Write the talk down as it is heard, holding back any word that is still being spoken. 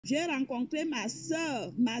J'ai rencontré ma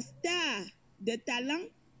soeur, ma star de talent,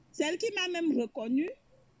 celle qui m'a même reconnue.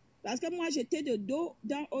 Parce que moi, j'étais de dos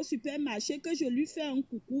au supermarché, que je lui fais un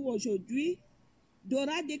coucou aujourd'hui.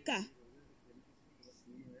 Dora Decca.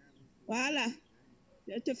 Voilà.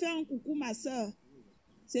 Je te fais un coucou, ma soeur.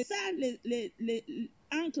 C'est ça,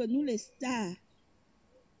 entre nous, les stars.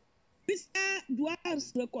 Une star doit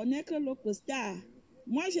reconnaître l'autre star.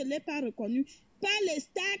 Moi, je ne l'ai pas reconnue. Pas les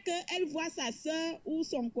stars qu'elle voit sa soeur ou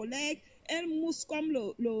son collègue, elle mousse comme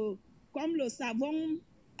le savon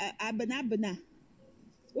à Bena.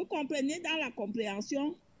 Vous comprenez dans la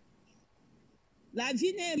compréhension? La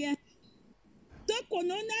vie n'est rien. Ce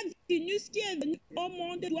coronavirus qui est venu au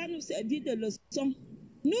monde doit nous servir de leçon.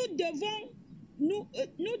 Nous devons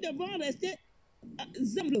rester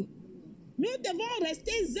humbles. Nous devons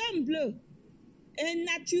rester humbles et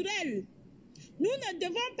naturels. Nous ne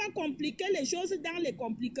devons pas compliquer les choses dans les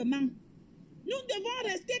compliquements. Nous devons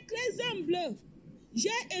rester très humbles. J'ai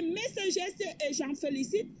aimé ce geste et j'en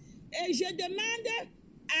félicite. Et je demande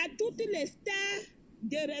à toutes les stars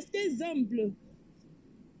de rester humbles.